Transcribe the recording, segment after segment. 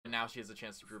Now she has a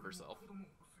chance to prove herself.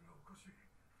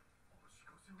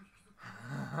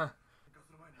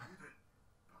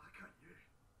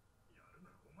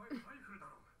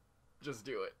 Just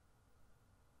do it.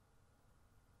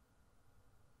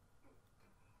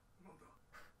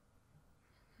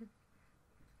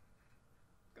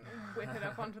 Gonna whip it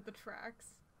up onto the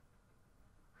tracks.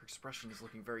 Her expression is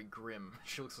looking very grim.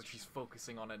 She looks like she's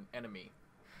focusing on an enemy.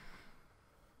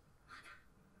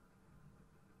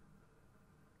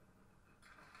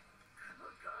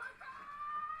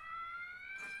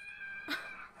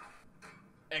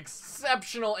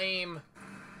 Exceptional aim!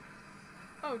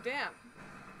 Oh, damn.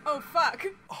 Oh, fuck.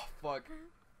 Oh, fuck.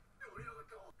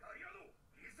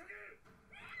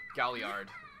 Galliard.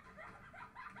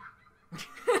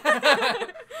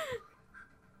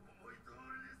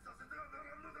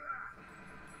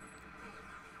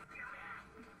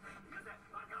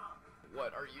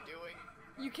 What are you doing?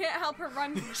 You can't help her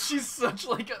run. She's such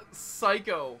like a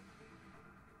psycho.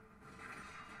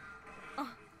 Oh.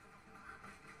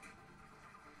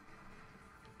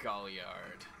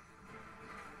 Galliard.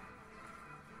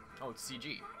 Oh, it's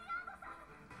CG.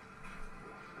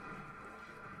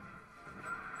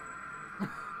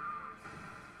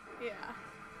 Yeah.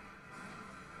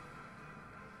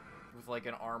 With like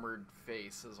an armored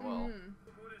face as well. Mm.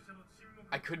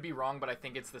 I could be wrong, but I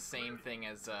think it's the same thing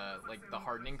as like the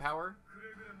hardening power.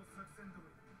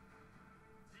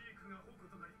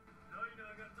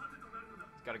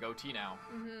 Got a goatee now.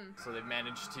 Mm-hmm. So they've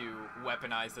managed to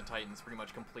weaponize the Titans pretty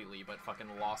much completely, but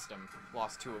fucking lost them.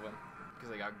 Lost 2 of them. Because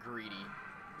they got greedy.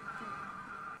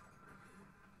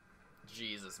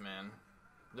 Jesus, man.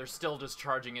 They're still just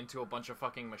charging into a bunch of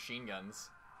fucking machine guns.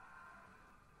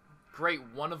 Great,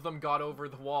 one of them got over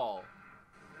the wall.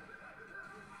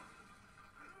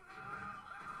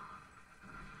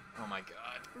 Oh my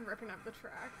god. Ripping up the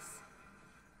tracks.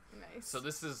 Nice. So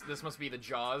this must be the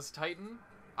Jaws Titan?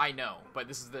 I know, but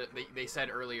this is they said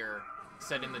earlier,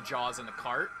 said in the Jaws in the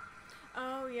cart.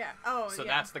 Oh, yeah. Oh, so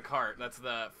yeah. that's the cart. That's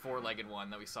the 4-legged one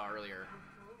that we saw earlier.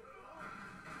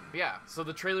 But yeah, so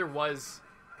the trailer was...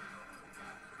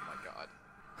 Oh my god.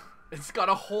 It's got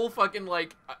a whole fucking,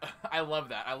 like... I love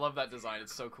that. I love that design.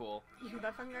 It's so cool. You hear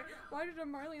that fucking guy? Why did a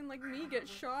Marlian like me get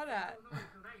shot at?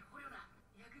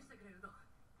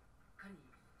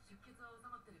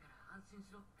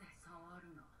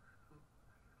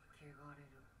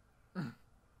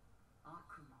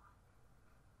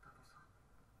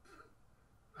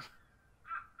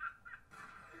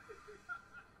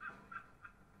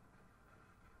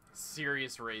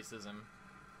 Serious racism.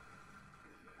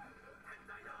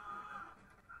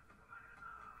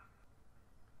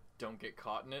 Don't get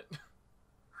caught in it.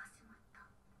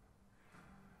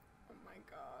 Oh my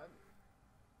god.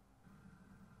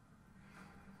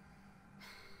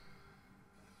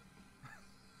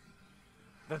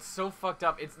 That's so fucked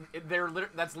up.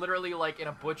 That's literally like in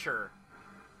a butcher.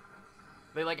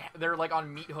 They're like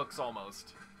on meat hooks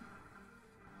almost.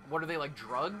 What are they, like,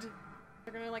 drugged?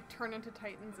 They're gonna like turn into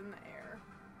Titans in the air.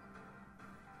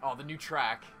 Oh, the new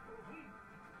track.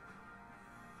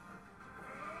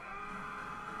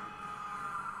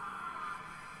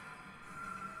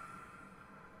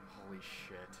 Holy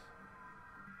shit.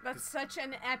 That's such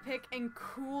an epic and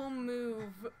cool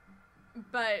move,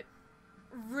 but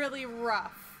really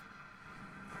rough.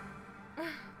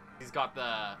 He's got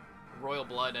the royal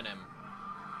blood in him.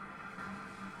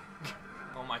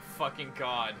 Oh my fucking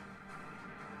god.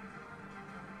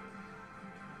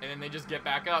 And then they just get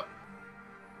back up.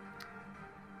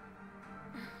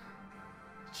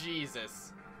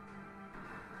 Jesus.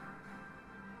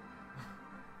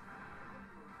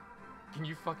 Can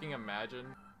you fucking imagine?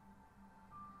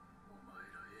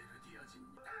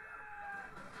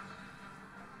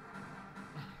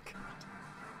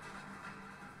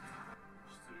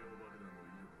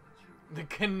 The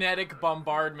kinetic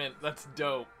bombardment, that's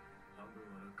dope.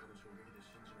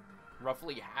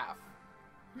 Roughly half.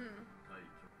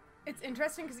 It's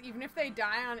interesting because even if they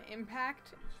die on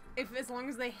impact, as long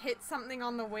as they hit something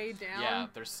on the way down... Yeah,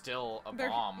 there's still a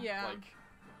bomb. Yeah. Like,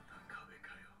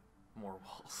 more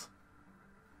walls.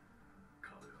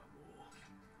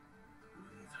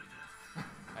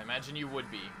 I imagine you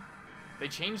would be. They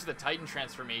changed the Titan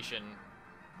transformation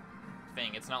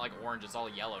thing. It's not like orange, it's all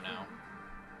yellow now.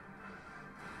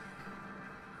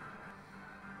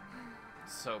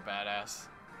 So badass.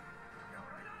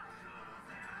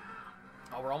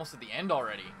 Oh, we're almost at the end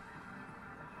already.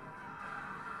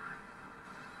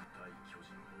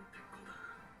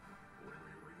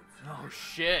 Oh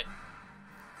shit.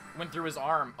 Went through his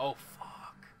arm. Oh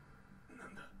fuck.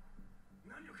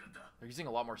 using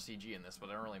a lot more CG in this, but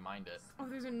I don't really mind it. Oh,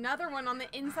 there's another one on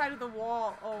the inside of the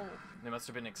wall. Oh. They must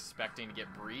have been expecting to get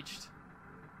breached.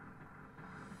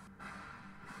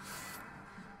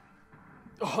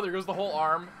 Oh, there goes the whole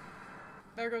arm.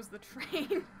 There goes the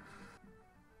train.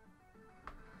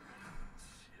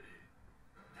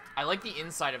 I like the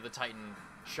inside of the Titan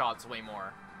shots way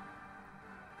more.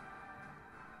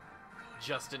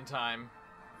 Just in time.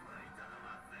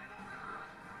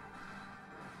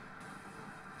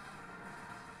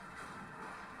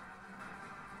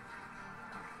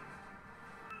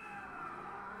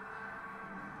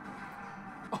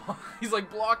 Oh, he's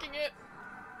like blocking it.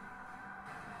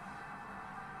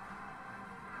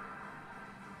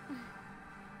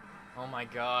 Oh my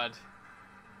god.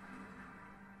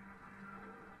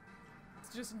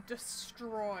 It's just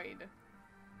destroyed.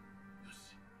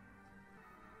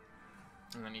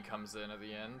 And then he comes in at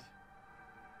the end.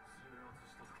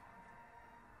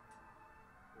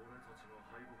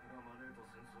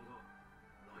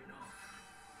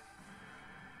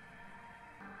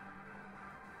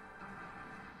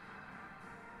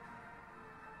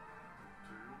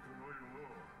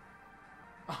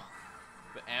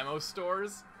 The ammo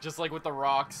stores, just like with the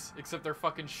rocks, except they're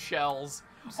fucking shells.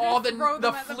 Oh,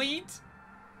 the fleet?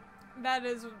 That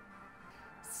is...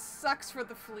 sucks for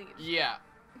the fleet. Yeah.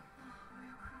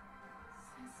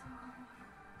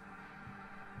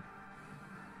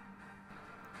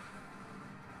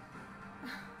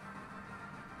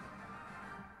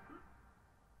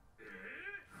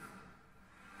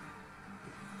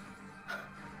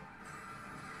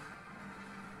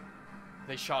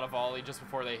 They shot a volley just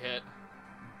before they hit.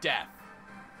 Death.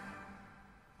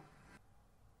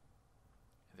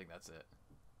 I think that's it.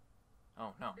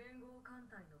 Oh, no.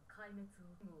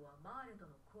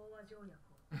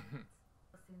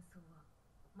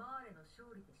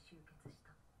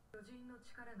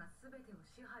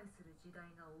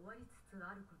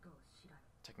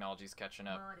 Technology's catching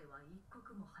up.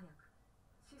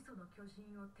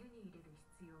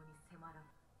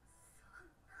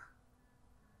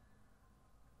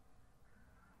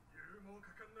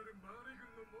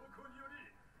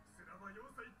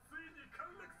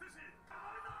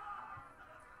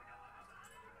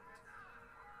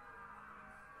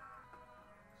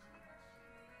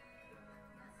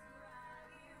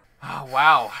 Oh,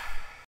 wow.